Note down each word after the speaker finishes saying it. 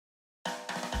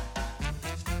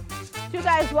Two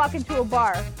guys walk into a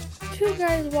bar. Two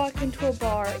guys walk into a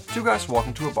bar. Two guys walk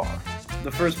into a bar.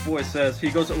 The first boy says,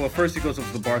 first he goes up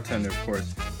to the bartender, of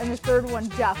course. And the third one,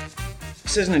 Jeff.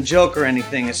 This isn't a joke or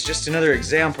anything, it's just another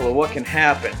example of what can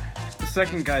happen. The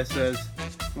second guy says,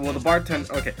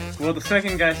 the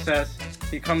second guy says,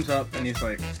 he comes up and he's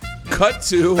like... Cut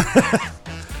to,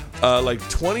 like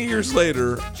 20 years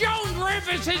later. Joan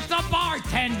Rivers is the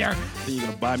bartender. Then you're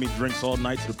going to buy me drinks all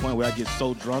night to the point where I get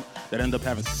so drunk that I end up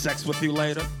having sex with you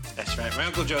later? That's right, my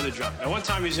Uncle Joe the drunk. At one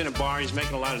time he's in a bar, he's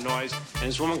making a lot of noise, and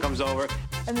this woman comes over.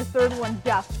 And the third one,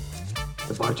 Jeff.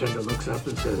 The bartender looks up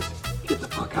and says, "Get the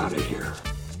fuck out of here."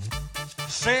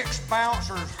 6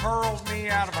 bouncers hurled me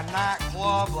out of a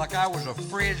nightclub like I was a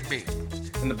frisbee.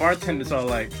 And the bartender's all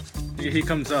like, he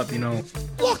comes up,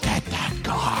 Look at that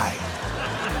guy.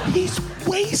 He's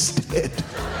wasted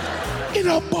in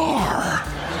a bar.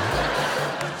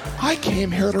 I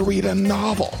came here to read a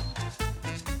novel.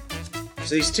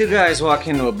 So these two guys walk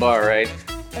into a bar, right?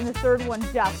 And the third one,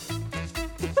 Jeff.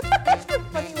 That's a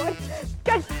funny one.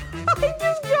 Guys, I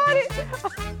just got it.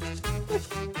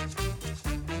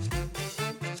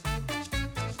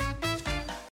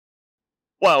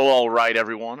 Well, all right,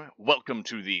 everyone. Welcome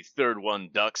to the Third One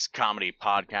Ducks Comedy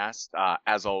Podcast.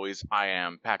 As always, I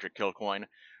am Patrick Kilcoyne,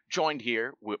 joined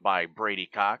here by Brady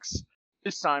Cox.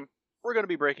 This time, we're going to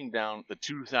be breaking down The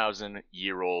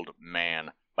 2,000-Year-Old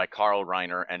Man by Carl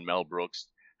Reiner and Mel Brooks,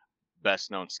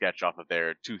 best-known sketch off of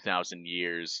their 2,000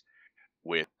 Years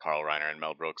with Carl Reiner and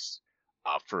Mel Brooks'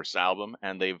 first album,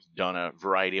 and they've done a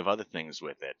variety of other things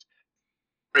with it.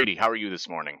 Brady, how are you this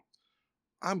morning?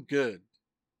 I'm good.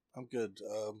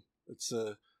 It's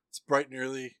bright and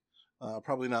early.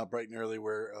 Probably not bright and early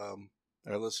where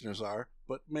our listeners are,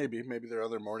 but maybe their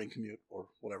other morning commute or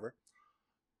whatever.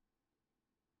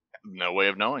 No way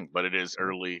of knowing, but it is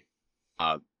early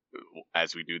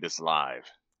as we do this live.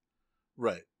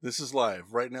 Right. This is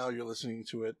live. Right now you're listening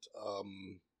to it.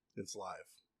 It's live.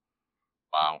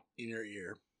 Wow. In your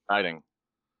ear. Exciting.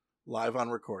 Live on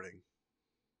recording.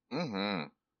 Mm-hmm.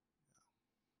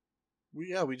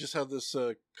 We just had this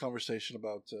conversation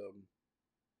about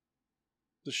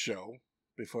the show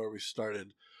before we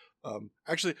started.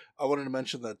 Actually, I wanted to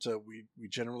mention that we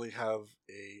generally have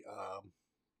a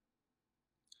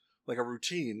a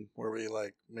routine where we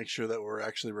make sure that we're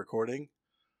actually recording,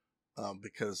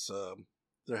 because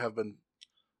there have been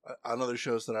on other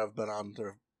shows that I've been on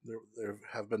there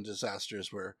have been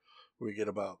disasters where we get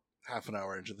about half an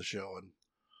hour into the show and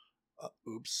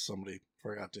oops, somebody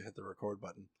forgot to hit the record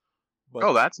button.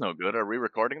 But that's no good. Are we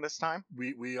recording this time?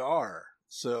 We are.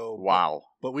 So wow.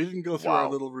 But we didn't go through our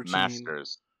little routine.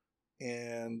 Masters.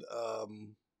 And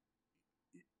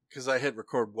because I hit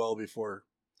record well before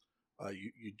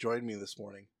you joined me this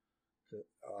morning.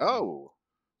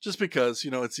 Just because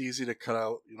it's easy to cut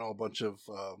out a bunch of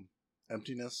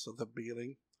emptiness at the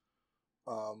beginning,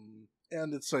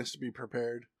 and it's nice to be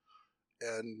prepared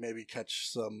and maybe catch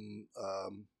some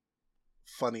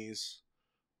funnies.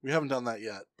 We haven't done that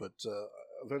yet, but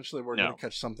eventually we're going to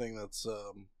catch something that's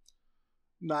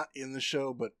not in the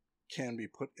show, but can be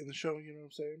put in the show, you know what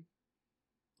I'm saying?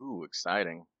 Ooh,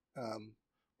 exciting.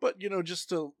 But,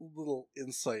 just a little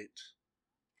insight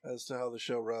as to how the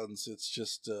show runs. It's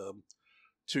just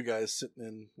two guys sitting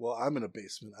in, I'm in a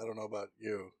basement. I don't know about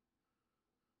you.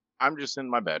 I'm just in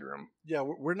my bedroom. Yeah,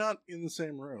 we're not in the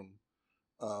same room.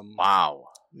 Wow.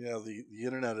 Yeah, the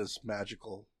internet is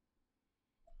magical.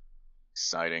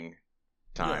 Exciting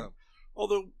time. Yeah.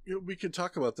 Although we could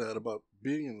talk about that, about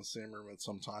being in the same room at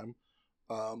some time.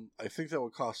 I think that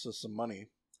would cost us some money,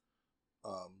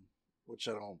 which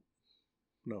I don't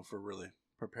know if we're really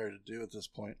prepared to do at this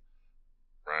point.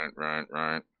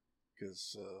 Right.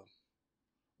 Because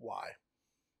why?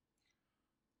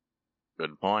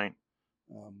 Good point.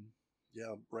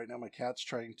 Yeah, right now my cat's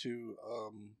trying to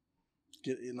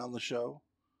get in on the show.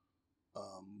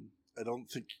 I don't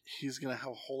think he's going to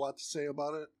have a whole lot to say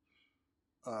about it.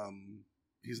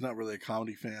 He's not really a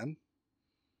comedy fan.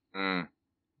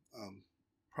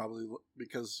 Probably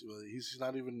because he's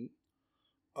not even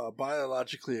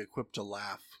biologically equipped to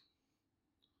laugh.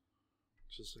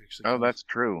 Just actually that's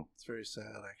true. It's very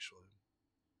sad, actually.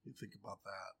 You think about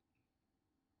that.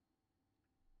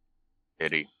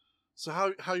 Pity. So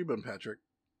how you been, Patrick?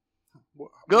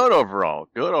 Good overall.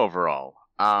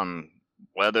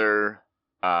 Weather,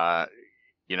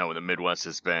 the Midwest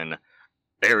has been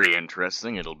very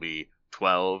interesting. It'll be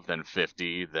 12, then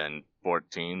 50, then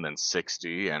 14, then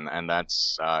 60, and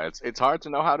that's it's hard to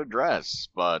know how to dress,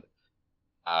 but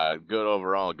good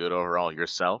overall.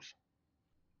 Yourself?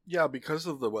 Yeah, because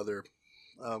of the weather,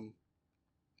 I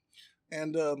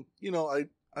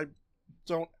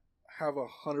don't have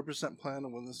 100% plan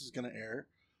on when this is going to air.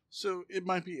 So it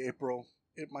might be April.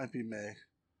 It might be May.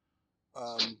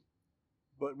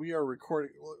 But we are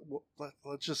recording.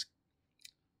 Let's just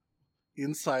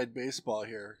inside baseball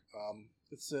here.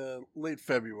 It's late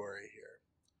February here,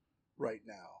 right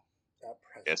now, at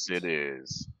present. Yes, it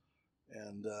is.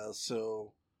 And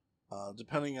so,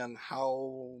 depending on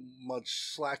how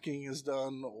much slacking is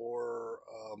done or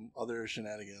other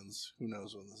shenanigans, who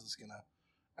knows when this is going to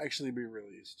actually be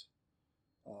released.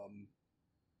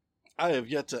 I have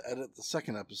yet to edit the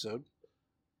second episode.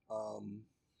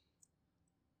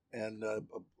 And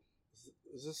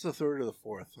is this the third or the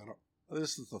fourth?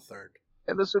 This is the third.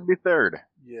 And this would be third.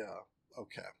 Yeah.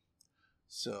 Okay.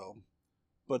 So,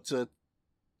 but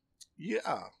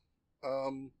yeah.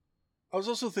 I was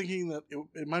also thinking that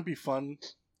it might be fun,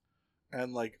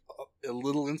 and like a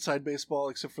little inside baseball,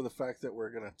 except for the fact that we're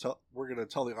gonna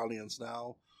tell the audience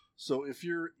now. So if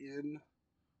you're in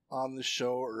on the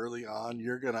show early on,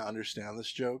 you're gonna understand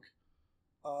this joke.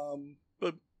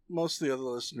 But most of the other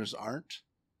listeners aren't.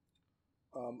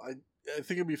 I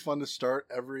think it'd be fun to start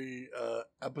every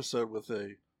episode with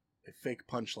a fake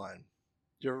punchline.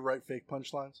 Do you ever write fake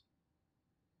punchlines?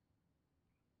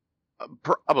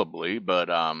 Probably, but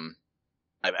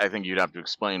I think you'd have to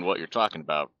explain what you're talking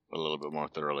about a little bit more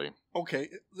thoroughly. Okay,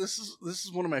 this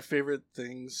is one of my favorite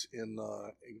things in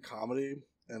comedy,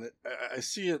 and I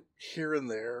see it here and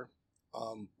there,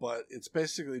 but it's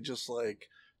basically just like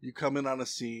you come in on a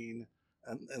scene,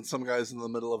 and some guy's in the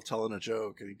middle of telling a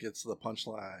joke, and he gets to the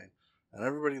punchline, and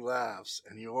everybody laughs,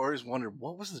 and you always wonder,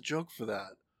 what was the joke for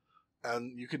that?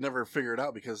 And you could never figure it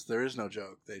out because there is no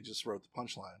joke. They just wrote the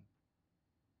punchline.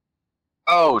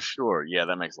 Oh, sure. Yeah,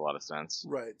 that makes a lot of sense.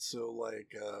 Right. So,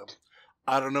 like,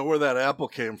 I don't know where that apple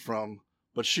came from,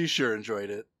 but she sure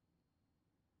enjoyed it.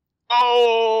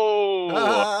 Oh!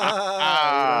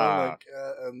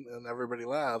 And everybody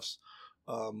laughs.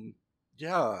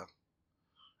 Yeah.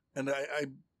 And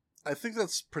I think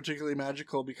that's particularly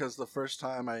magical because the first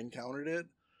time I encountered it,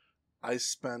 I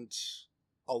spent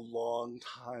a long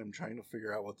time trying to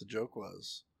figure out what the joke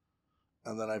was.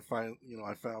 And then I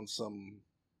found some,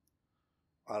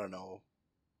 I don't know,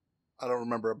 I don't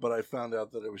remember, but I found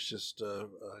out that it was just a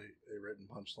written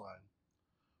punchline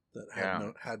that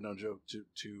had no joke to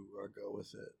go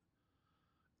with it.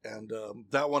 And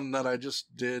that one that I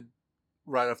just did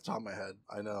right off the top of my head,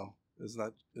 I know.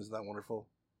 Isn't that wonderful?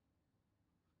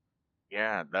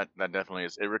 Yeah, that definitely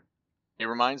is. It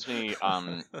reminds me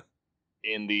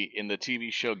in the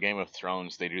TV show Game of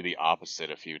Thrones, they do the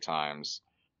opposite a few times,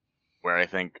 where I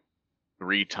think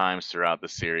 3 times throughout the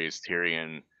series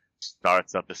Tyrion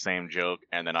starts up the same joke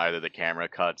and then either the camera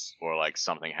cuts or like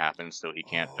something happens so he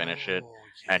can't finish it,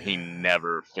 and he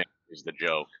never finishes the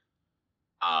joke.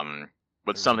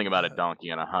 But something about a donkey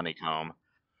and a honeycomb.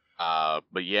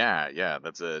 But yeah,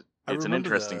 it's an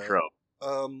interesting trope.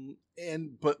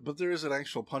 But there is an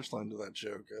actual punchline to that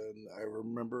joke, and I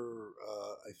remember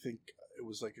I think it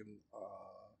was like an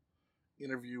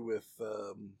interview with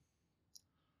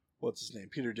what's his name,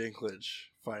 Peter Dinklage.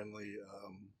 Finally,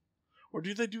 or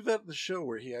do they do that in the show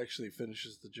where he actually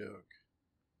finishes the joke?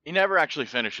 He never actually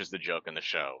finishes the joke in the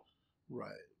show,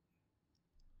 right?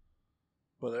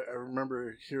 But I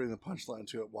remember hearing the punchline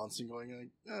to it once and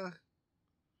going like,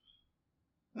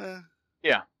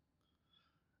 yeah.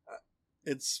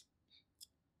 It's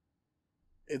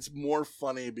more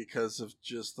funny because of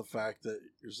just the fact that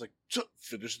you're just like,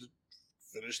 finish the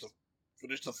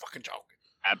fucking joke.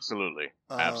 Absolutely.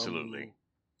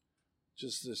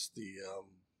 Just the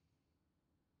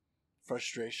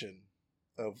frustration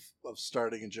of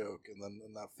starting a joke and then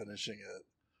not finishing it.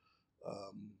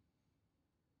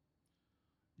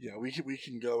 Yeah, we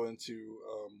can go into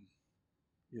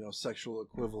sexual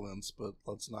equivalence, but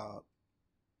let's not.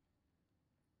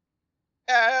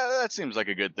 That seems like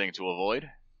a good thing to avoid.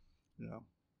 Yeah,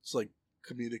 it's like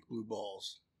comedic blue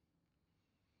balls.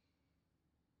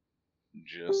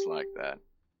 Just like that.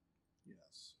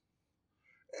 Yes.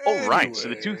 All right, so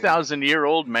the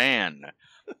 2,000-year-old man,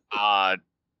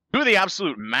 two of the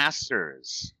absolute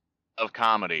masters of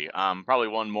comedy. Probably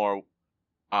one more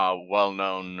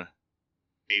well-known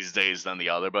these days than the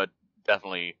other, but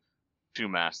definitely two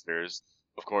masters.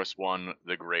 Of course, one,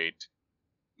 the great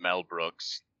Mel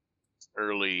Brooks.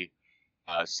 Early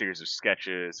series of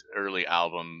sketches, early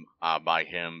album by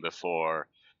him before,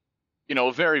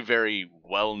 a very, very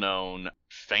well-known,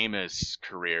 famous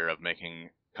career of making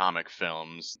comic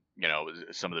films.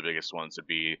 Some of the biggest ones would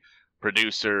be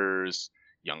Producers,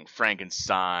 Young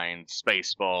Frankenstein,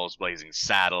 Spaceballs, Blazing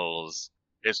Saddles,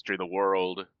 History of the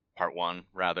World, Part 1,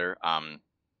 rather. And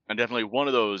definitely one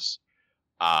of those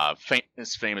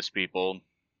famous people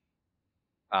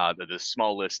the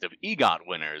small list of EGOT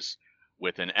winners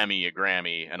with an Emmy, a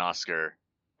Grammy, an Oscar,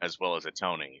 as well as a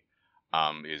Tony,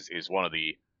 is one of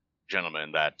the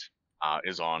gentlemen that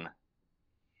is on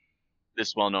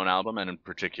this well-known album, and in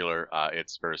particular,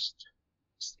 its first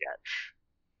sketch.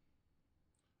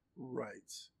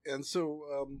 Right. And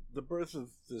so the birth of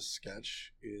this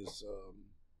sketch is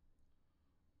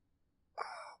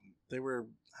they were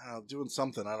doing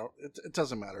something. It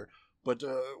doesn't matter. But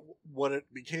what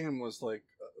it became was like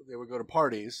they would go to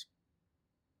parties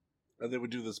and they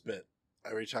would do this bit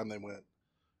every time they went.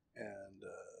 And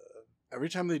every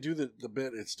time they do the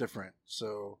bit, it's different.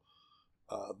 So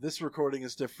this recording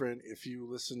is different. If you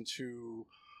listen to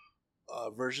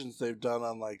versions they've done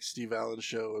on like Steve Allen's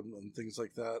show and things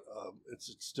like that,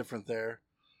 it's different there.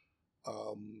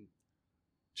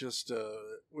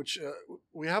 Which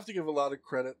we have to give a lot of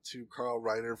credit to Carl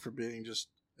Reiner for being just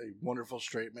a wonderful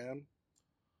straight man.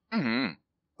 Mm-hmm.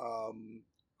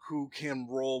 Who can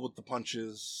roll with the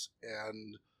punches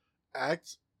and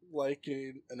act like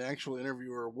an actual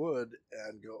interviewer would,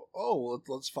 and go, oh,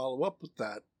 let's follow up with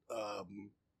that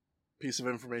piece of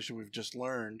information we've just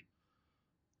learned,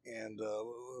 and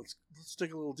let's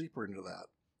dig a little deeper into that.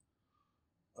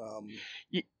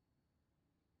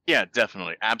 Yeah,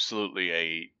 definitely, absolutely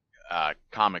a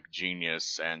comic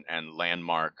genius and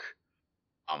landmark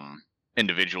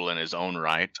individual in his own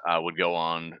right. Would go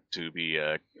on to be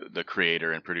the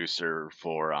creator and producer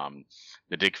for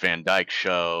the Dick Van Dyke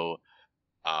Show.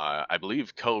 I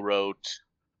believe co-wrote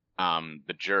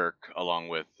The Jerk along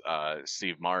with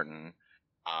Steve Martin,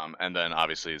 and then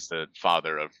obviously is the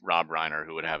father of Rob Reiner,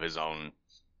 who would have his own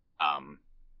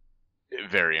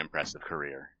very impressive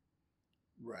career.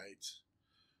 Right.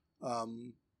 I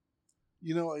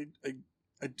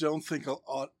don't think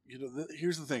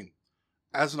here's the thing.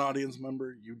 As an audience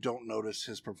member, you don't notice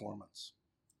his performance,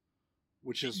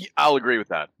 which is I'll agree with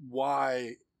that.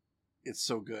 Why it's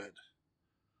so good.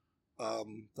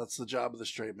 That's the job of the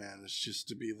straight man. It's just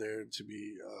to be there, to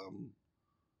be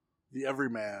the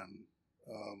everyman,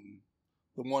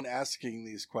 the one asking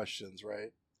these questions,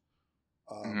 right?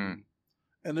 And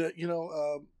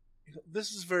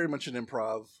this is very much an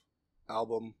improv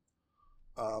album.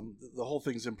 The whole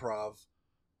thing's improv.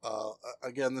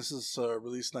 Again, this is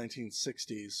released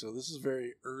 1960s, so this is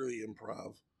very early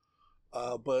improv.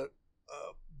 But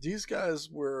these guys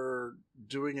were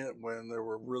doing it when there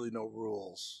were really no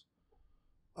rules.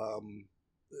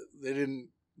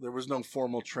 There was no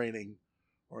formal training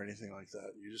or anything like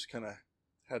that. You just kind of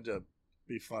had to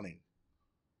be funny.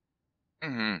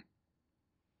 Mm-hmm.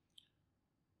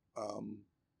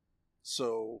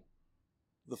 So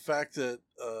the fact that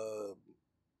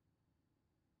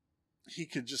he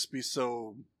could just be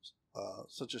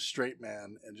such a straight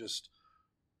man and just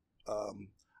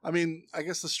I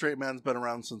guess the straight man's been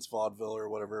around since vaudeville or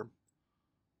whatever,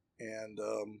 and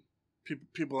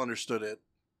people understood it,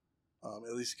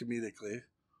 at least comedically.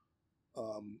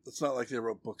 It's not like they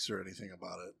wrote books or anything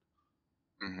about it.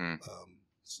 Mm-hmm.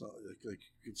 It's not like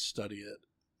you could study it.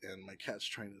 And my cat's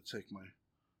trying to take my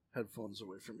headphones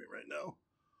away from me right now,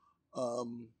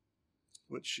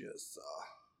 which is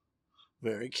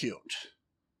very cute.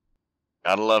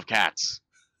 Gotta love cats.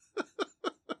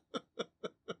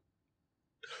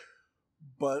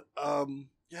 But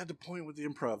yeah, the point with the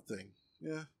improv thing,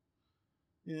 yeah.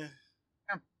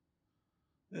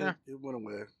 It went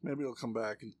away. Maybe it'll come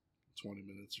back in 20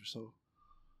 minutes or so.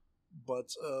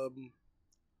 But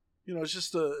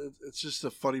it's just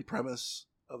a funny premise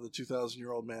of the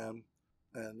 2,000-year-old man,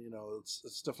 and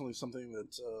it's definitely something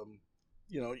that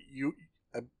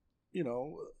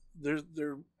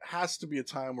there has to be a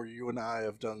time where you and I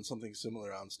have done something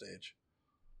similar on stage.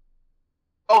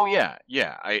 Oh yeah.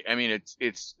 I mean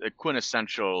it's a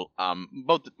quintessential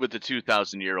both with the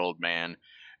 2,000-year-old man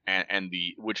and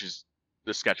which is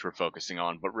the sketch we're focusing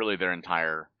on, but really their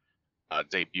entire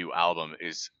debut album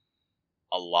is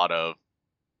a lot of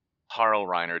Carl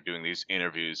Reiner doing these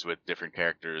interviews with different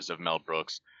characters of Mel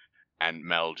Brooks, and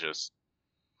Mel just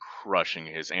crushing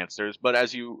his answers. But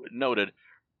as you noted,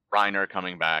 Reiner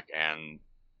coming back and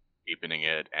deepening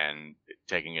it and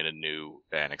taking it in new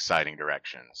and exciting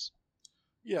directions.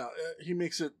 Yeah, he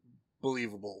makes it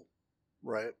believable,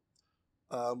 right?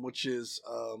 Which is,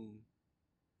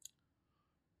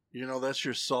 that's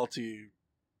your salty,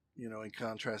 in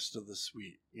contrast to the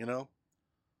sweet,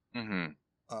 Mm-hmm.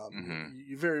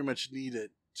 You very much need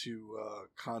it to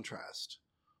contrast.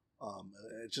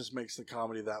 It just makes the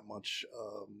comedy that much.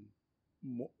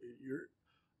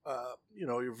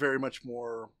 You're very much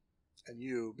more, and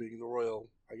you being the royal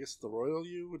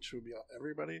you, which would be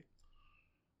everybody.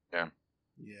 Yeah.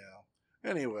 Yeah.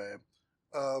 Anyway,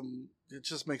 it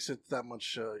just makes it that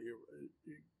much. You're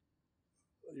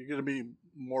going to be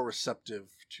more receptive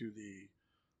to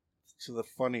the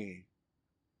funny.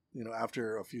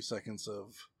 After a few seconds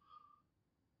of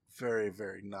very,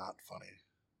 very not funny.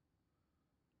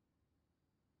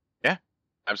 Yeah,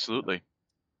 absolutely.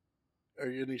 Are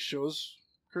you in any shows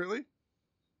currently?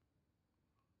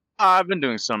 I've been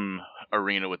doing some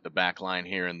arena with the backline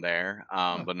here and there,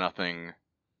 but nothing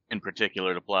in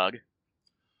particular to plug.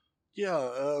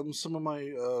 Yeah, some of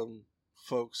my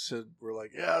folks were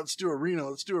like, "Yeah, let's do arena.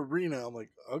 Let's do arena." I'm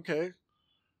like, "Okay,"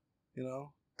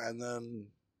 and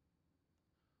then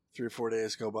 3 or 4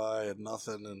 days go by and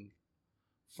nothing, and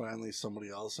finally somebody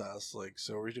else asks, like,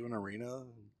 "So are we doing arena?"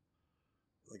 And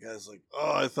the guy's like,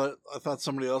 "Oh, I thought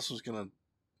somebody else was gonna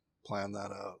plan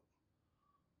that out."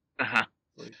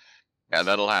 Like, yeah,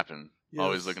 that'll happen. Yes.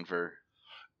 Always looking for.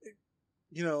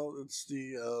 It's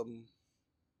the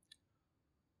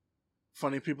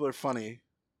funny people are funny,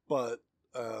 but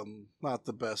not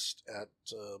the best at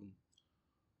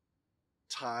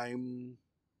time-based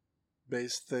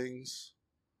things.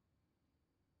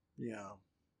 Yeah.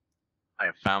 I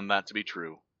have found that to be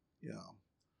true. Yeah.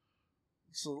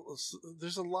 So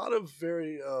there's a lot of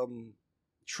very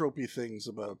tropey things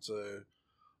about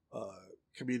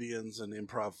comedians and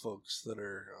improv folks that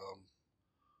are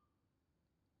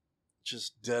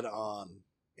just dead on,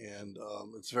 and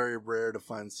it's very rare to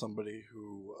find somebody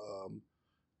who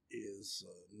is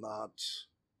not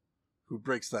who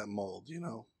breaks that mold.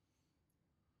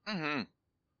 Mm-hmm.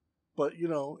 But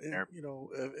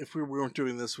if we weren't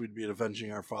doing this, we'd be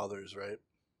avenging our fathers, right?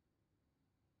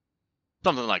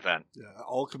 Something like that. Yeah,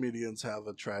 all comedians have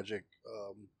a tragic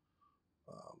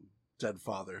dead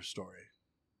father story.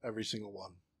 Every single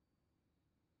one.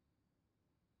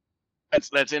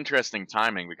 That's interesting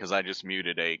timing, because I just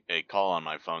muted a call on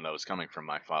my phone that was coming from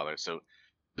my father. So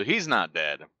he's not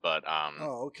dead, but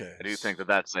oh, okay. I do think that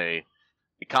that's a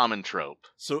common trope.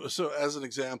 So as an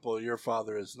example, your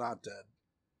father is not dead.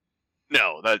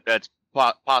 No, that's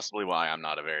possibly why I'm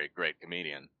not a very great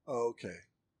comedian. Oh, okay.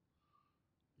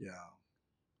 Yeah.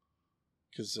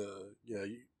 Because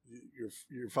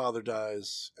your father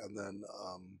dies, and then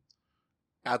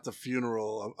at the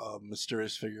funeral, a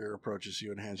mysterious figure approaches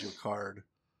you and hands you a card.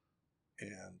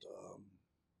 And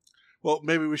well,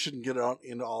 maybe we shouldn't get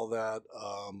into all that.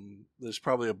 There's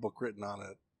probably a book written on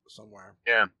it somewhere.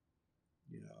 Yeah.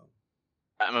 Yeah.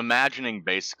 I'm imagining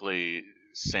basically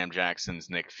Sam Jackson's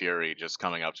Nick Fury just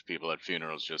coming up to people at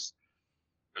funerals. Just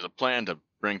there's a plan to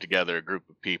bring together a group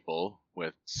of people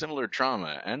with similar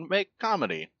trauma and make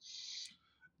comedy.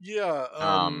 Yeah.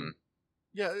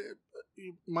 Yeah.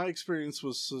 My experience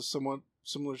was somewhat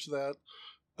similar to that.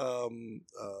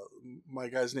 My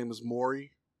guy's name is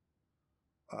Maury.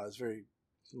 He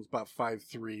was about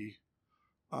 5'3".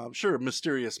 Sure, a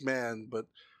mysterious man, but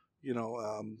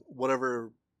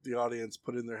whatever the audience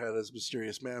put in their head as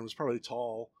mysterious man was probably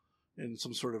tall in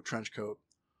some sort of trench coat.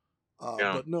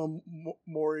 Yeah. But no,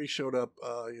 Maury showed up.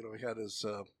 He had his,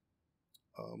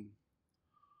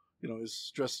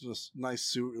 he's dressed in a nice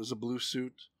suit. It was a blue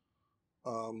suit.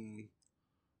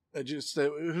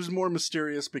 It was more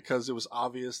mysterious because it was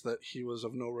obvious that he was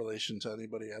of no relation to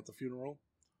anybody at the funeral.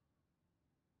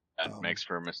 That makes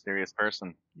for a mysterious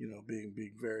person.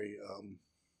 Being very,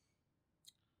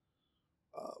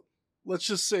 let's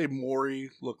just say Maury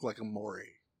looked like a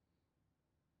Maury.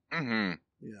 Mm-hmm.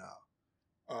 Yeah.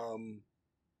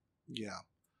 Yeah.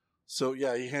 So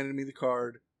yeah, he handed me the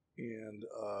card, and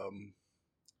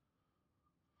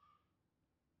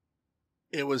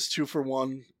it was 2 for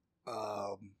 1.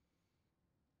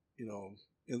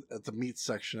 At the meat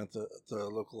section at the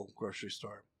local grocery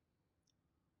store.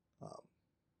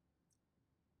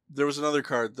 There was another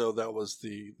card though that was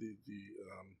the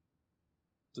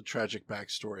tragic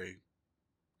backstory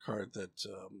card that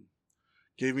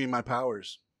gave me my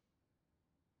powers.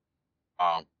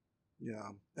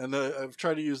 Yeah, and I've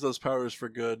tried to use those powers for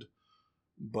good,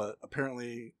 but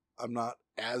apparently I'm not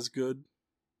as good.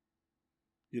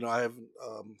 I haven't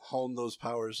honed those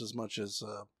powers as much as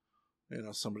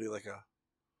somebody like a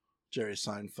Jerry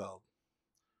Seinfeld,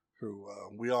 who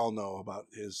we all know about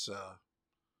his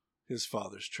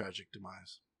father's tragic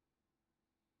demise.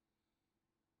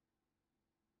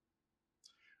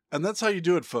 And that's how you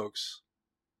do it, folks.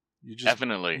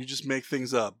 Definitely. You just make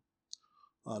things up.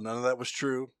 None of that was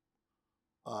true.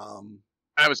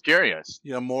 I was curious.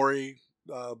 Yeah, Maury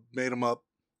made him up.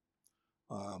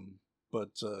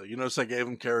 But you notice I gave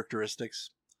him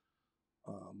characteristics.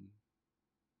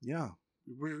 Yeah,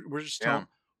 we're just telling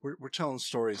we're telling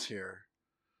stories here,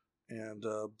 and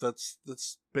that's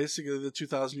basically the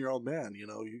 2,000-year-old man.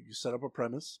 You set up a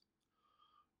premise,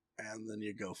 and then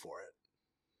you go for it.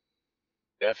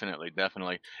 Definitely.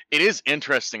 It is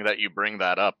interesting that you bring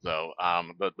that up, though.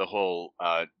 The whole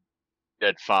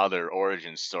dead father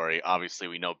origin story. Obviously,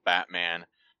 we know Batman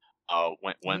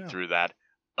went through that,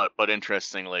 but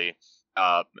interestingly,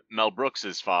 Mel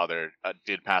Brooks's father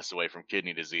did pass away from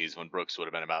kidney disease when Brooks would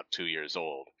have been about 2 years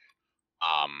old.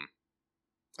 I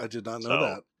did not know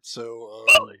that. So,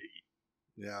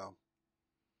 yeah.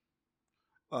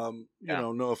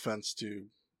 No offense to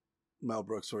Mel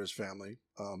Brooks or his family.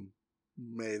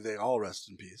 May they all rest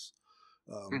in peace.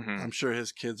 I'm sure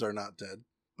his kids are not dead,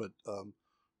 but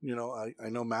I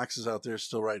know Max is out there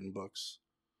still writing books.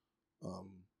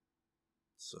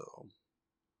 So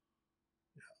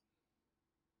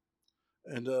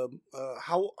yeah. And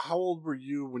how old were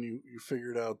you when you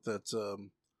figured out that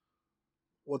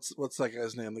what's that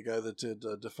guy's name? The guy that did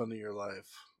Defending Your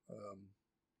Life.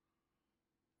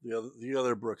 The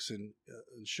other Brooks in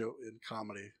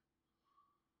comedy.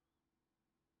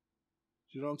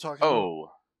 Do you know what I'm talking about?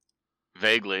 Oh,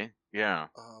 vaguely, yeah.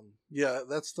 Yeah,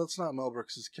 that's not Mel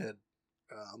Brooks's kid.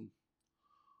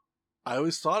 I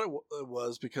always thought it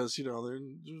was because they're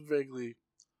vaguely,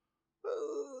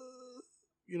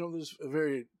 there's a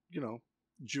very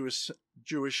Jewish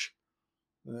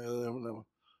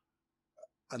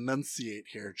enunciate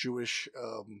here, Jewish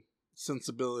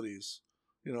sensibilities,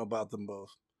 about them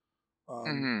both.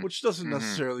 Which doesn't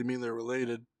necessarily mean they're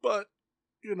related, but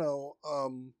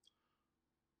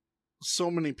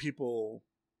so many people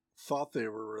thought they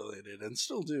were related and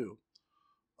still do.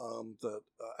 That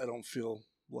I don't feel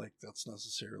like that's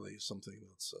necessarily something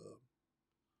that's.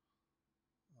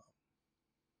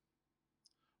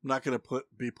 I'm not going to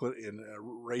be put in a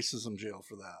racism jail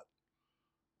for that.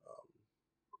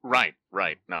 Right.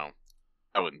 No,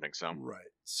 I wouldn't think so.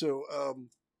 Right. So,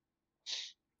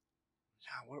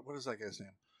 what is that guy's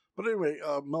name? But anyway,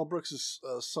 Mel Brooks'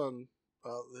 son,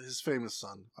 his famous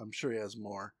son, I'm sure he has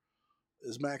more,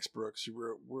 is Max Brooks, who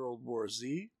wrote World War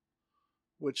Z,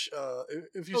 which,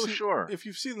 if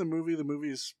you've seen the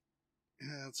movie's,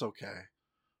 it's okay,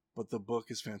 but the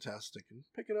book is fantastic, and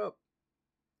pick it up.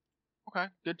 Okay,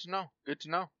 good to know. It's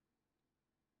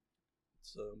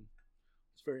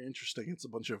very interesting. It's a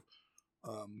bunch of,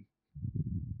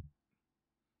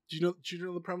 do you know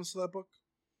the premise of that book?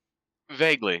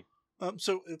 Vaguely.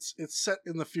 So it's set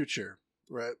in the future,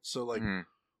 right? So like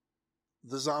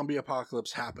the zombie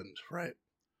apocalypse happened, right?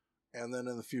 And then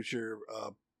in the future,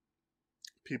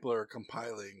 people are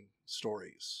compiling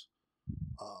stories.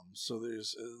 So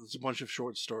there's a bunch of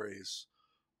short stories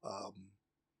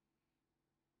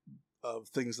of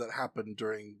things that happened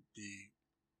during the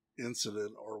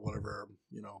incident or whatever,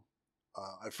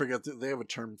 I forget, they have a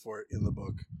term for it in the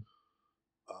book.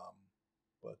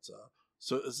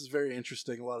 So this is very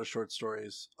interesting. A lot of short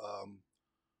stories.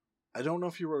 I don't know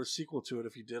if he wrote a sequel to it.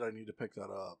 If he did, I need to pick that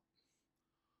up.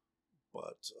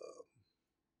 But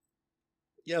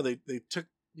yeah, they took,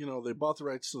 they bought the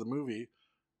rights to the movie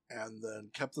and then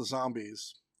kept the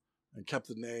zombies and kept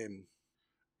the name,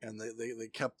 and they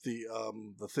kept the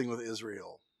thing with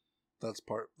Israel. That's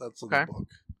in the book.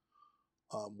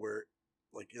 Where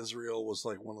like Israel was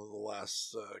like one of the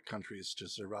last countries to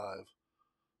survive.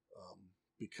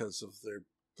 Because of the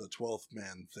 12th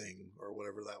man thing or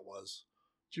whatever that was.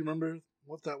 Do you remember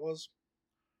what that was?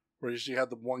 Where you had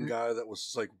the one guy that was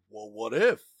just like, well, what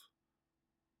if?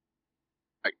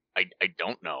 I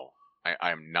don't know.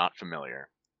 I'm not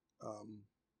familiar.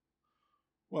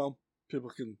 Well, people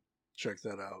can check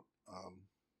that out,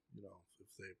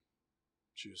 if they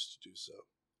choose to do so.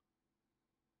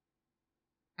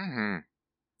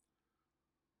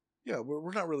 Yeah,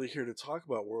 we're not really here to talk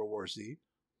about World War Z,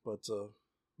 but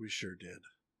we sure did.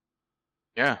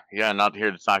 Yeah, not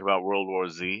here to talk about World War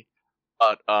Z,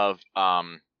 but of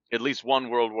at least one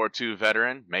World War II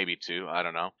veteran, maybe two, I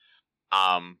don't know.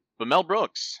 But Mel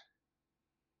Brooks.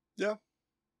 Yeah.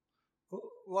 A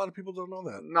lot of people don't know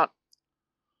that.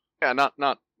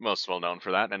 Not most well known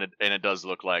for that, and it does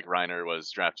look like Reiner was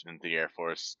drafted into the Air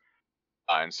Force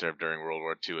and served during World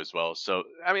War II as well. So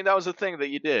I mean, that was a thing that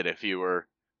you did if you were,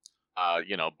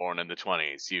 born in the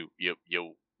 1920s. You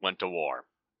went to war.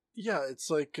 Yeah, it's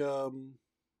like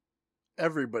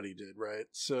everybody did, right?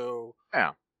 So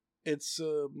yeah, it's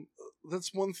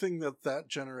that's one thing that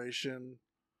generation.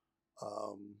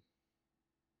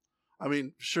 I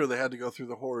mean, sure, they had to go through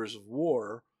the horrors of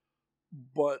war,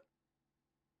 but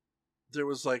there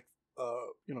was like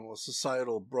a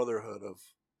societal brotherhood of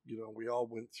we all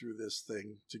went through this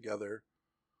thing together,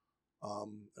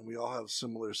 and we all have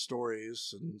similar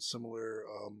stories and similar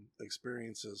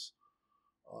experiences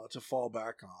to fall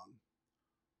back on.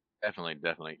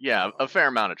 Definitely. Yeah, a fair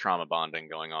amount of trauma bonding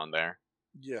going on there.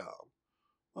 Yeah.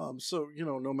 So,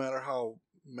 no matter how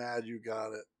mad you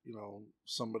got at,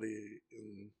 somebody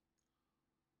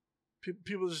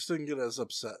people just didn't get as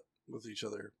upset with each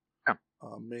other. Yeah.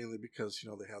 Mainly because,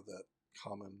 they have that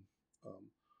common,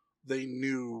 they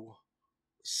knew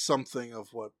something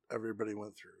of what everybody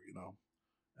went through,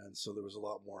 and so there was a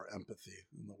lot more empathy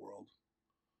in the world.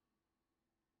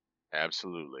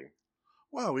 Absolutely.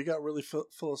 Wow, we got really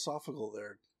philosophical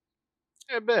there.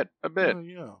 A bit.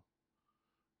 Yeah.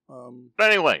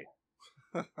 But anyway,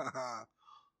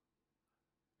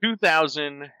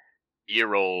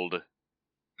 2,000-year-old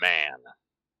man.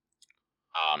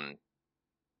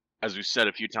 As we've said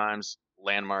a few times,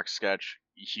 landmark sketch,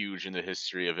 huge in the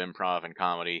history of improv and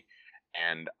comedy,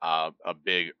 and a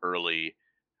big early,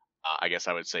 I guess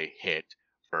I would say, hit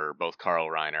for both Carl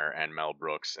Reiner and Mel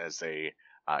Brooks as they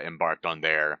embarked on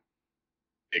their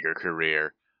bigger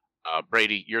career.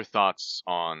 Brady, your thoughts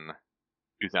on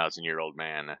 2,000-year-old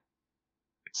man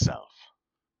itself?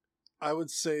 I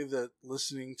would say that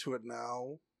listening to it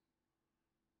now,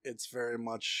 it's very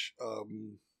much, I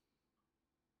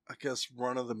guess,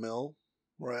 run of the mill,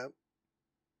 right?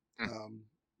 And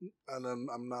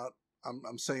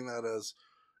I'm saying that as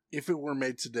if it were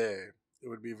made today, it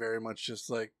would be very much just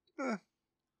like,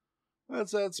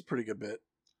 that's a pretty good bit.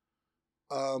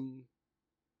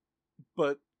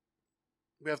 But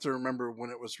we have to remember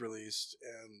when it was released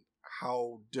and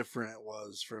how different it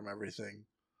was from everything.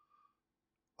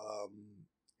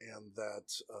 And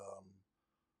that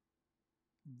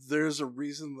there's a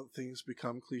reason that things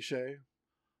become cliche,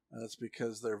 and it's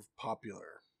because they're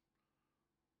popular.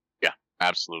 Yeah,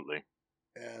 absolutely.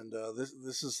 And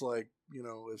this is like,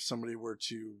 if somebody were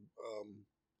to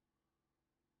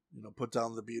put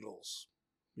down the Beatles,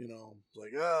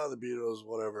 like, the Beatles,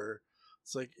 whatever.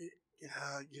 It's like,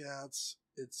 yeah, it's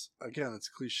again, it's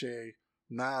cliche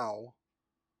now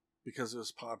because it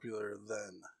was popular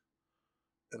then.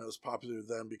 And it was popular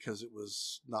then because it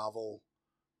was novel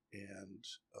and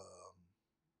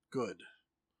good.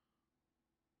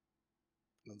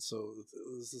 And so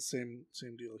it's the same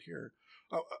deal here.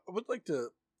 I would like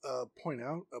to point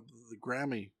out the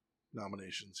Grammy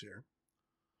nominations here.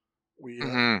 We,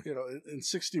 in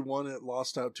 '61, it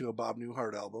lost out to a Bob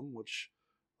Newhart album, which,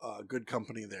 good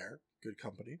company there, good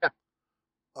company. Yeah.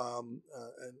 And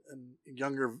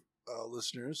younger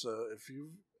listeners, if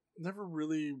you've never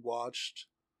really watched,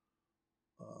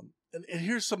 and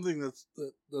here's something that's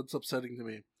upsetting to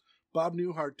me. Bob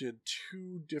Newhart did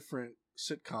 2 different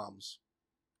sitcoms,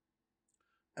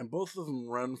 and both of them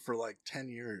run for like 10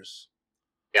 years.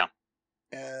 Yeah.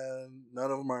 And none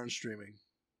of them are in streaming.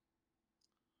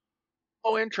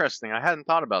 Oh, interesting. I hadn't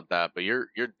thought about that, but you're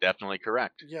definitely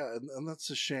correct. Yeah, and that's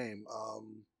a shame,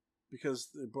 because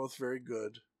they're both very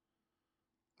good.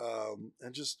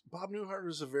 And just Bob Newhart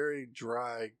is a very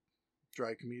dry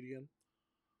comedian,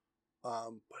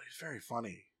 but he's very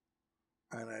funny,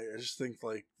 and I just think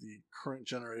like the current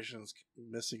generation's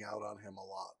missing out on him a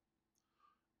lot.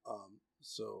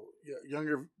 So yeah,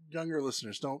 younger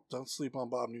listeners, don't sleep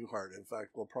on Bob Newhart. In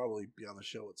fact, we'll probably be on the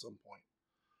show at some point.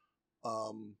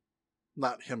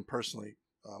 Not him personally.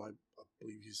 I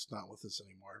believe he's not with us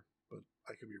anymore, but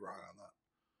I could be wrong on that.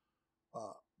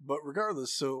 But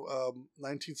regardless, so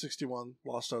 1961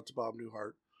 lost out to Bob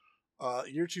Newhart.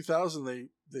 Year 2000,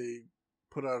 they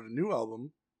put out a new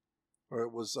album, or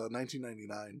it was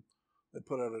 1999. They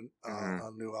put out a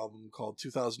new album called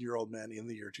 2,000-Year-Old Man in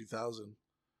the Year 2000.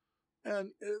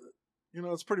 And,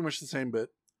 it's pretty much the same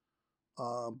bit,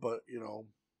 but,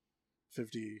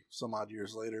 50 some odd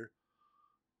years later.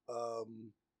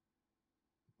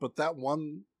 But that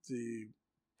won the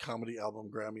comedy album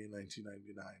Grammy in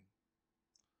 1999.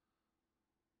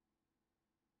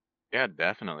 Yeah,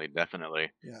 definitely.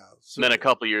 Yeah. So, and then a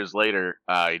couple years later,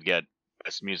 he'd get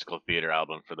Best Musical Theater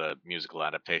Album for the musical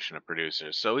adaptation of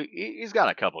Producers. So he's got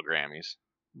a couple Grammys.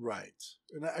 Right.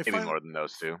 And maybe more than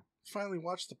those 2. Finally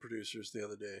watched The Producers the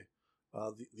other day.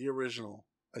 The original.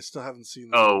 I still haven't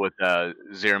seen with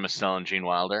Zira Mostel and Gene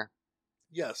Wilder?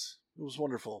 Yes. It was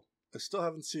wonderful. I still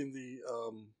haven't seen the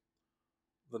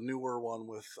newer one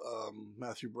with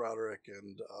Matthew Broderick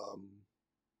and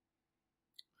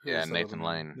Nathan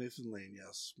Lane. Nathan Lane,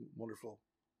 yes, wonderful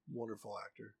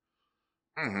actor.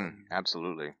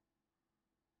 Absolutely.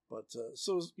 But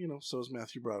so is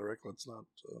Matthew Broderick. Let's not,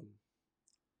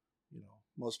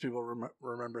 most people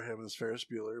remember him as Ferris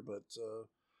Bueller, but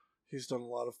he's done a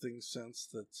lot of things since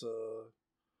that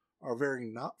are very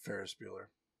not Ferris Bueller.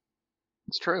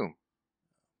 It's true.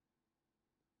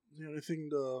 Anything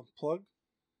to plug?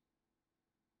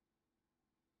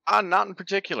 Not in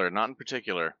particular.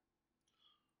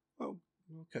 Oh,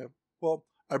 okay. Well,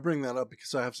 I bring that up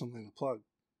because I have something to plug.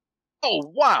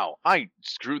 Oh, wow. I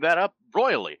screwed that up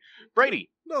royally. Brady,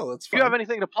 No, that's do fine. you have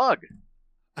anything to plug?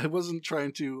 I wasn't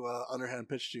trying to underhand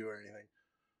pitch to you or anything.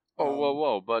 Oh,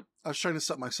 whoa, but... I was trying to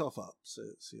set myself up. See,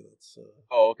 that's...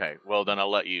 Oh, okay. Well, then I'll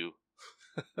let you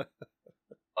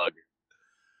plug.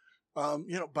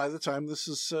 By the time this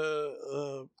is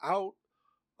out,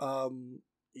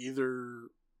 either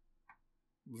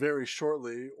very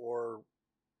shortly or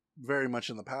very much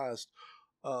in the past,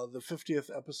 the 50th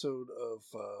episode of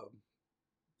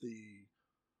the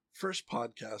first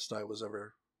podcast I was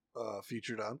ever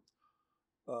featured on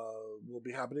will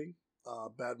be happening.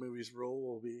 Bad Movies Rule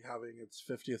will be having its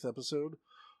 50th episode.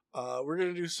 We're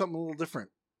going to do something a little different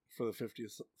for the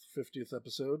 50th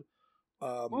episode.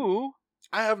 Ooh.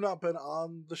 I have not been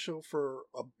on the show for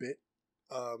a bit,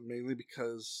 mainly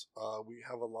because we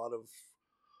have a lot of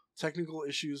technical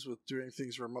issues with doing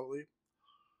things remotely.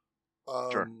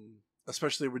 Sure.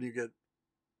 Especially when you get,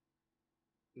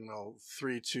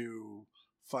 3 to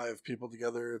 5 people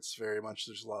together. It's very much,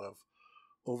 there's a lot of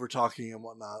over talking and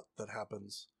whatnot that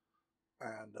happens.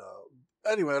 And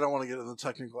anyway, I don't want to get into the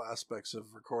technical aspects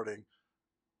of recording,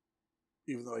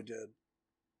 even though I did.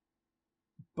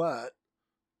 But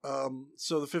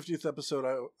so the 50th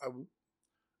episode,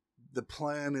 the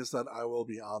plan is that I will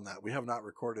be on that. We have not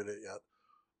recorded it yet,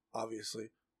 obviously,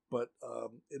 but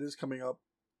it is coming up,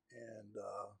 and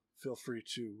feel free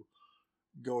to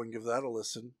go and give that a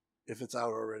listen if it's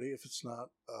out already. If it's not,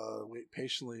 wait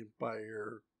patiently by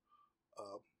your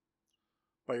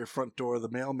front door. The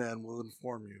mailman will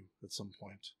inform you at some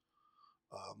point.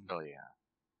 Oh yeah,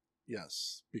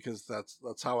 yes, because that's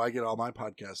how I get all my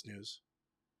podcast news.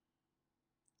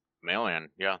 Mailman,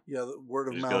 yeah. Yeah, the word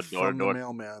of Just mouth go door from to door. the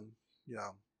mailman.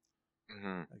 Yeah.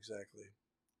 Mm-hmm. Exactly.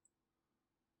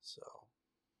 So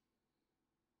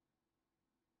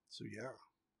yeah.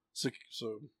 So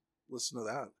listen to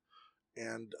that.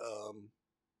 And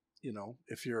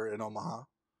if you're in Omaha,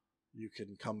 you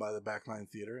can come by the Backline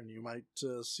Theater and you might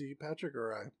see Patrick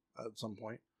or I at some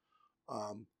point.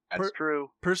 That's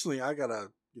true. Personally, I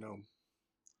gotta,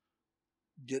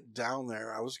 get down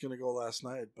there. I was gonna go last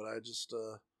night, but I just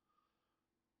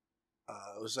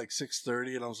it was like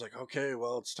 6:30, and I was like, okay,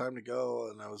 well, it's time to go.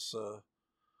 And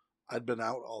I'd been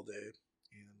out all day,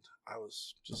 and I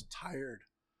was just tired,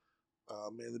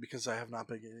 mainly because I have not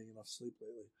been getting enough sleep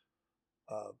lately.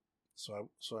 So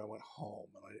I went home,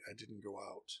 and I didn't go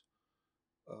out.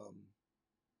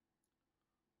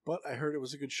 But I heard it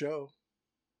was a good show.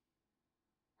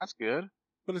 That's good.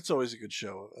 But it's always a good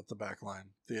show at the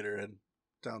Backline Theater in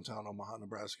downtown Omaha,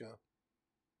 Nebraska.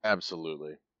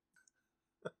 Absolutely.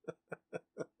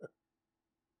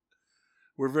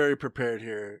 We're very prepared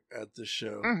here at this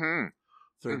show. Mm-hmm.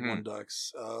 Third One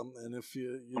Ducks. And if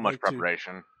you much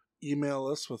preparation, email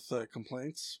us with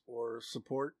complaints or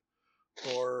support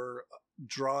or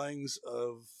drawings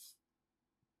of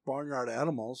barnyard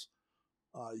animals,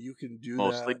 you can do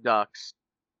mostly that ducks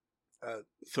at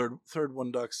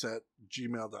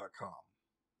thirdOneDucks@gmail.com.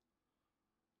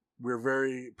 We're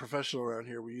very professional around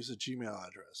here. We use a Gmail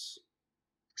address.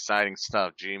 Exciting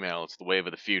stuff. Gmail, it's the wave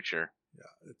of the future.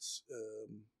 Yeah, it's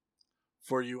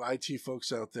for you IT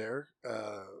folks out there,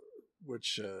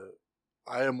 which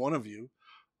I am one of you.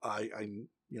 I'm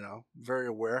very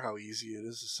aware how easy it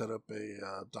is to set up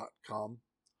a .com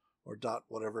or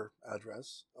 .whatever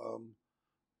address.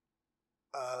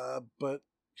 But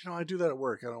I do that at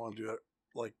work. I don't want to do it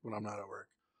like when I'm not at work.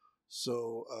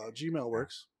 So Gmail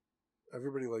works.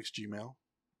 Everybody likes Gmail.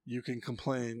 You can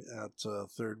complain at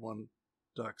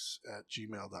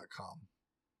thirdOneDucks@gmail.com.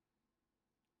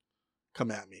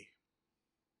 Come at me.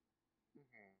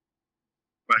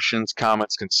 Questions,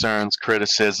 comments, concerns,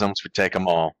 criticisms, we take them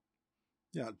all.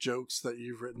 Yeah, jokes that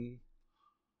you've written.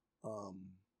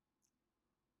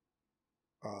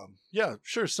 Yeah,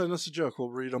 sure. Send us a joke.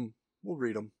 We'll read them.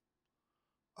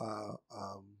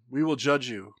 We will judge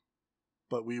you,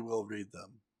 but we will read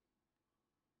them.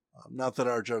 Not that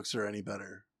our jokes are any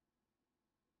better.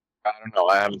 I don't know.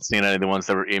 I haven't seen any of the ones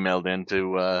that were emailed in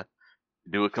to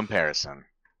do a comparison.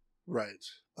 Right.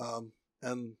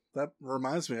 And that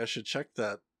reminds me, I should check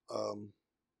that.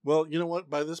 Well, you know what?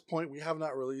 By this point, we have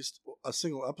not released a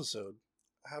single episode.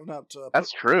 I have not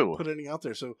That's true. Put any out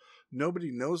there. So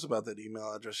nobody knows about that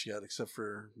email address yet, except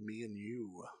for me and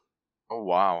you. Oh,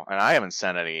 wow. And I haven't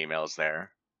sent any emails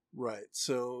there. Right.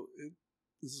 So it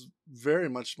is very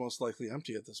much most likely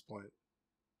empty at this point.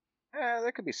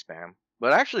 That could be spam.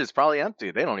 But actually, it's probably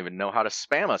empty. They don't even know how to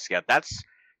spam us yet. That's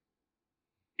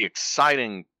the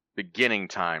exciting beginning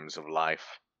times of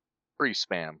life. Free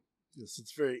spam. Yes,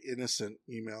 it's a very innocent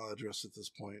email address at this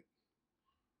point.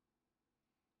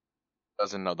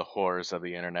 Doesn't know the horrors of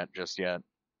the internet just yet.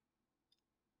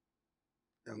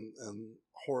 And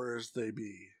horrors they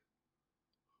be.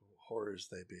 Horrors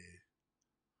they be.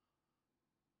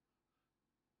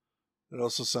 It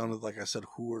also sounded like I said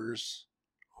whores.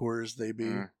 Whores they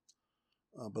be.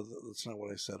 But that's not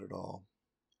what I said at all.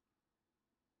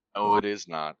 Oh, it is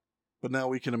not. But now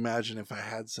we can imagine if I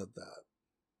had said that.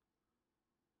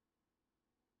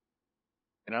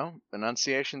 You know,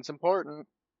 enunciation's important.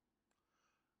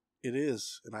 It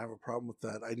is, and I have a problem with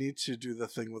that. I need to do the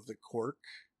thing with the cork.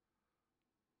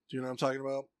 Do you know what I'm talking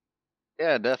about?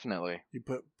 Yeah, definitely. You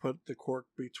put the cork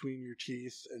between your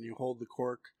teeth, and you hold the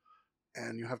cork,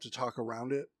 and you have to talk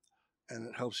around it, and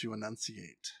it helps you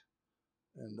enunciate.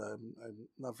 And I'm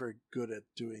not very good at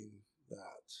doing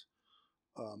that.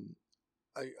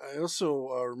 I also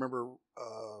remember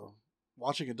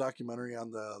watching a documentary on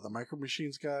the Micro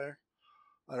Machines guy.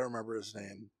 I don't remember his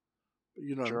name. But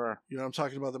you know what I'm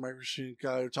talking about, the Micro Machines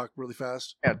guy who talked really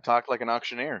fast? Yeah, talk like an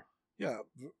auctioneer. Yeah,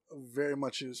 very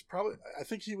much. He was probably, I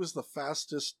think he was the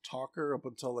fastest talker up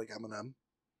until like Eminem.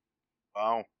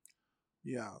 Wow.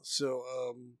 Yeah, so,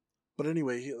 but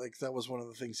anyway, that was one of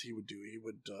the things he would do. He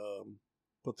would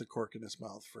put the cork in his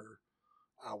mouth for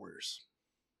hours.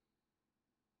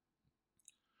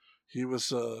 He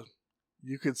was,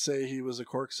 you could say he was a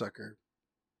cork sucker.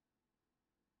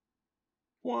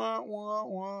 Wah, wah,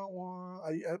 wah, wah.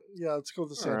 Yeah, let's go with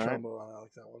the sand trombone. I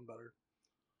like that one better.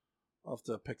 I'll have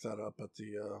to pick that up at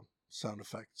the sound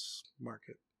effects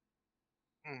market.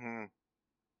 Mm-hmm.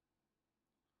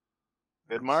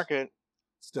 Good market.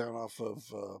 It's down off of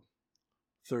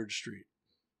 3rd Street.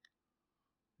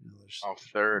 Oh,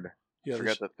 3rd. Yeah,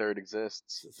 Forget that 3rd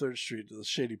exists. 3rd Street, the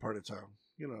shady part of town.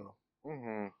 You know.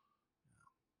 Mm-hmm.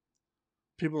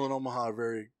 People in Omaha are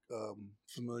very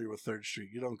familiar with 3rd Street.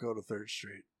 You don't go to 3rd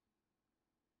Street.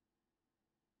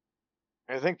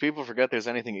 I think people forget there's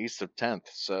anything east of 10th,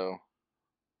 so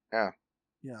yeah.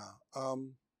 Yeah.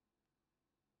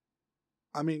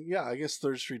 I mean, yeah, I guess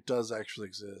 3rd Street does actually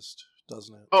exist,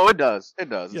 doesn't it? Oh, it does. It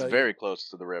does. Yeah, it's very close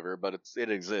to the river, but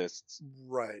it exists.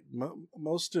 Right.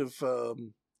 Most of for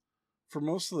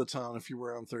most of the town, if you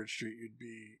were on 3rd Street, you'd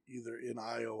be either in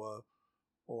Iowa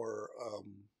or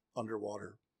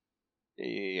underwater.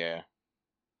 Yeah.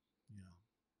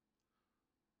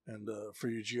 And for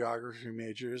you geography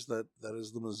majors, that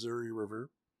is the Missouri River.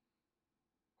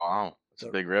 Wow, it's a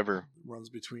big river. Runs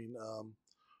between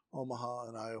Omaha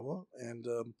and Iowa, and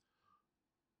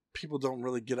people don't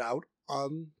really get out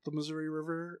on the Missouri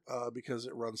River because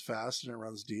it runs fast and it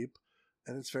runs deep,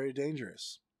 and it's very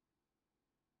dangerous.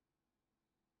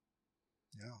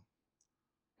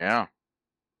 Yeah.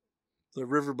 The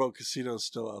riverboat casino is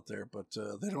still out there, but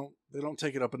they don't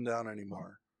take it up and down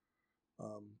anymore.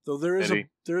 Though there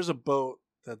is a boat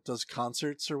that does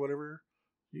concerts or whatever.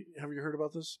 Have you heard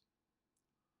about this?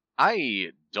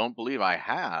 I don't believe I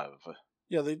have.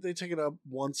 Yeah, they take it up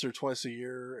once or twice a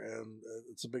year, and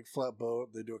it's a big flat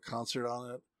boat. They do a concert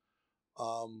on it.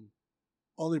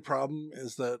 Only problem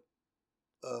is that,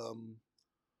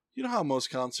 you know how most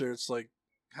concerts, like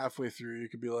halfway through, you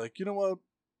could be like, you know what,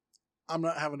 I'm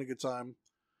not having a good time.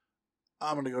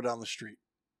 I'm gonna go down the street.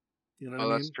 You know what I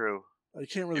mean? That's true. You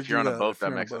can't really. If you're do on a boat, that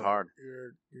you're makes on a it boat. hard.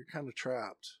 You're kind of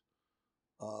trapped.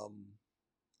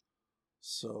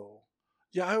 So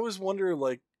yeah, I always wonder,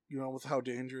 like, you know, with how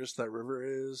dangerous that river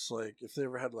is, like if they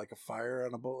ever had like a fire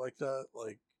on a boat like that,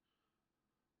 like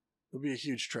it would be a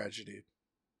huge tragedy.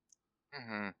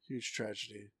 Mm-hmm. Huge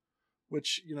tragedy.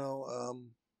 Which, you know,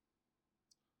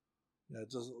 yeah, it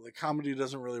doesn't. The comedy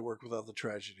doesn't really work without the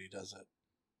tragedy, does it?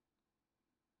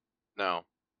 No.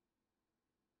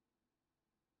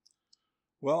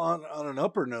 Well, on an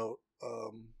upper note,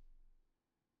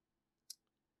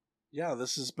 yeah,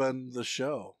 this has been the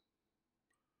show.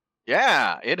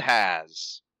 Yeah, it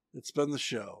has. It's been the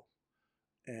show.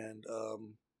 And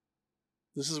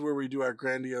this is where we do our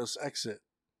grandiose exit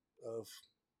of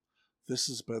this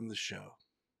has been the show.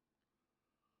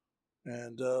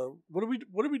 And what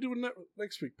are we doing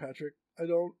next week, Patrick?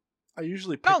 I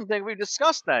usually I don't think we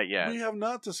discussed that yet. We have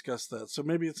not discussed that, so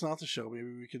maybe it's not the show.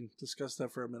 Maybe we can discuss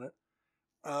that for a minute.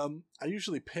 I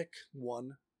usually pick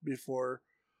one before,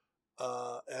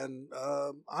 and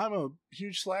I'm a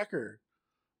huge slacker.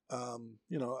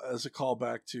 You know, as a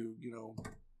callback to, you know,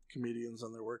 comedians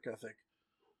on their work ethic.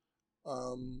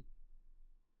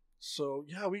 So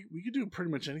yeah, we could do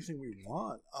pretty much anything we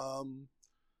want.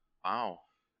 Wow.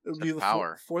 It would be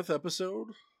the fourth episode.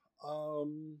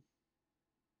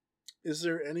 Is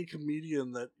there any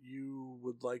comedian that you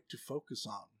would like to focus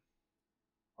on?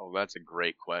 Oh, that's a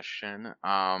great question.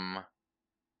 You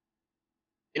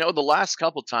know, the last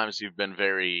couple times you've been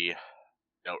very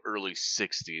early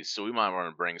 60s. So we might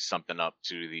want to bring something up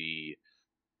to the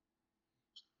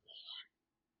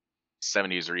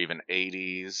 70s or even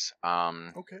 80s.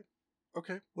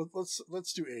 Okay.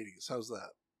 Let's do 80s. How's that?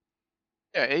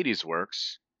 Yeah, 80s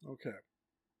works. Okay.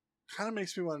 Kind of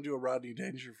makes me want to do a Rodney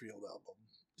Dangerfield album.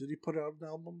 Did he put out an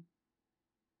album?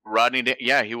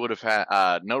 Yeah, he would have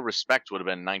had No Respect would have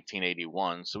been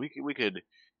 1981. So we could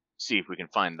see if we can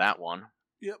find that one.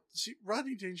 Yep. See,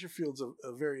 Rodney Dangerfield's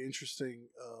a very interesting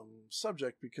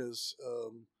subject because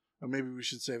maybe we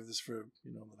should save this for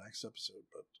the next episode.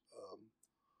 But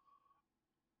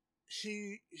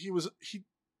he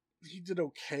did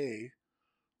okay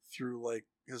through like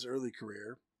his early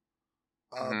career,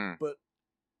 but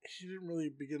he didn't really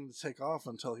begin to take off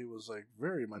until he was like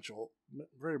very much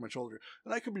older.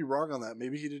 And I could be wrong on that.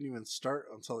 Maybe he didn't even start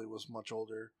until he was much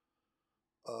older.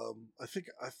 I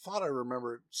thought I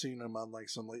remember seeing him on like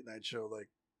some late night show, like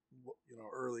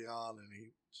early on, and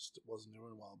he just wasn't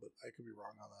doing well. But I could be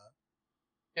wrong on that.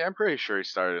 Yeah, I'm pretty sure he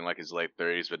started in like his late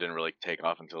 30s, but didn't really take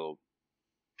off until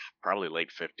probably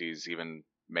late 50s, even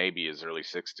maybe his early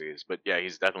 60s. But yeah,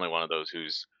 he's definitely one of those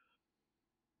who's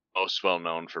most well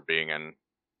known for being an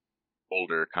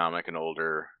older comic and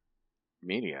older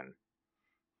comedian.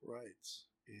 Right.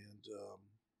 And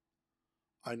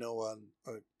I know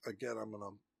again, I'm going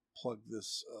to plug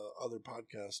this other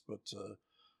podcast, but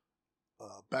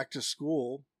Back to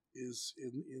School is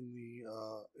in the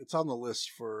it's on the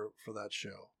list for that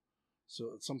show.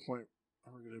 So at some point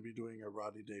we're going to be doing a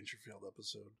Rodney Dangerfield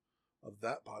episode of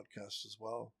that podcast as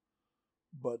well.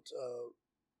 But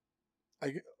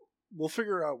we'll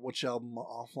figure out which album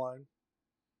offline.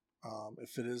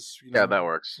 If it is, that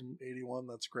works. From 81,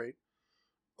 that's great.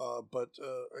 But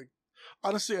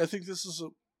honestly, I think this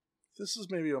is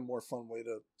maybe a more fun way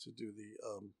to do the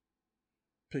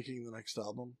picking the next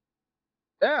album.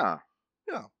 Yeah.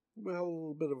 We have a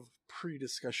little bit of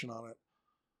pre-discussion on it.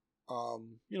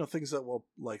 Things that will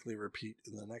likely repeat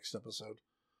in the next episode.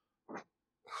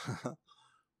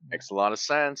 Makes a lot of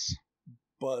sense.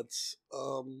 But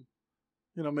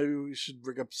maybe we should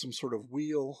rig up some sort of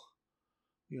wheel.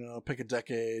 Pick a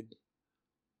decade,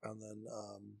 and then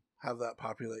have that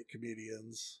populate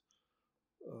comedians.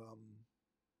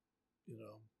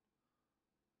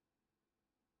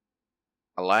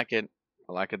 I like it.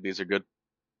 These are good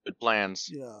plans.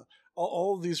 Yeah.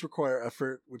 All of these require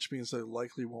effort, which means they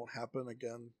likely won't happen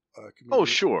again. Oh,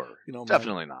 sure.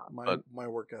 Definitely not. My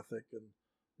work ethic and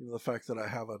the fact that I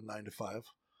have a 9 to 5,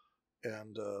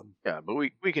 and yeah, but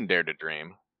we can dare to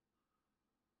dream.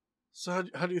 So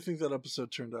how do you think that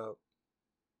episode turned out?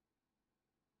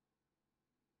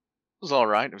 It was all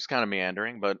right. It was kind of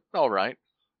meandering, but all right.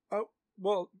 Oh,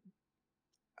 well,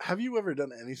 have you ever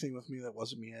done anything with me that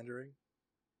wasn't meandering?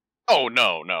 Oh,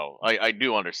 no. I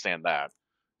do understand that.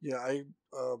 Yeah,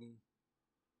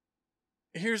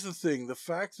 here's the thing. The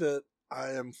fact that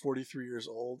I am 43 years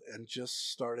old and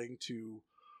just starting to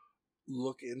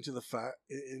look into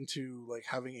into like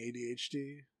having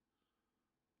ADHD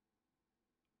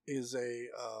is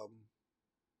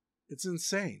it's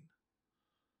insane.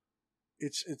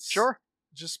 It's sure,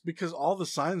 just because all the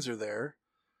signs are there.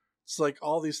 It's like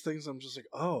all these things I'm just like,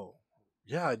 oh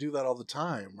yeah, I do that all the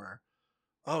time, or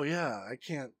oh yeah, I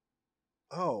can't,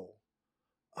 oh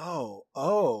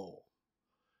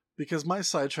because my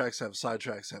sidetracks have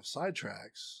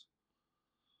sidetracks.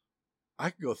 I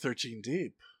can go 13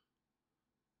 deep.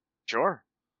 Sure.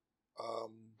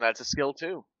 That's a skill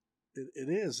too. It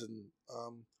is, and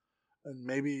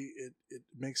maybe it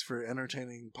makes for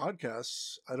entertaining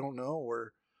podcasts. I don't know,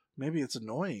 or maybe it's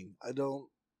annoying. I don't.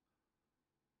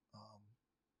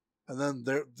 And then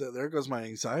there goes my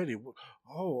anxiety.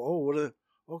 Oh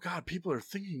God, people are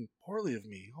thinking poorly of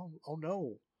me. Oh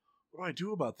no, what do I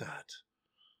do about that?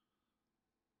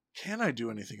 Can I do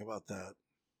anything about that?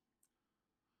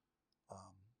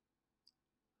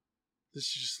 This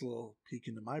is just a little peek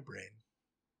into my brain.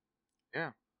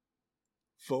 Yeah.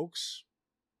 Folks,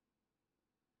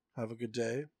 have a good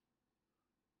day.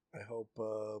 I hope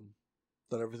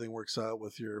that everything works out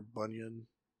with your bunion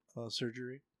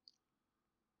surgery.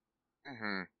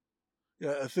 Mm-hmm.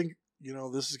 Yeah, I think,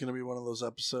 this is going to be one of those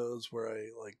episodes where I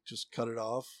just cut it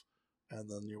off, and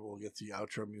then you will get the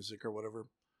outro music or whatever.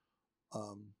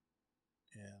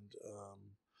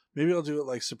 Maybe I'll do it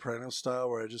like Soprano style,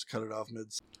 where I just cut it off mid.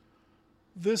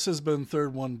 This has been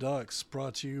Third One Ducks,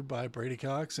 brought to you by Brady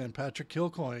Cox and Patrick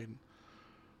Kilcoyne.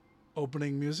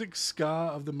 Opening music, Ska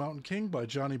of the Mountain King by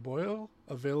Johnny Boyle,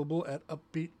 available at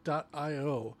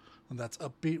upbeat.io, and that's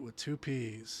upbeat with 2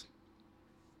 P's.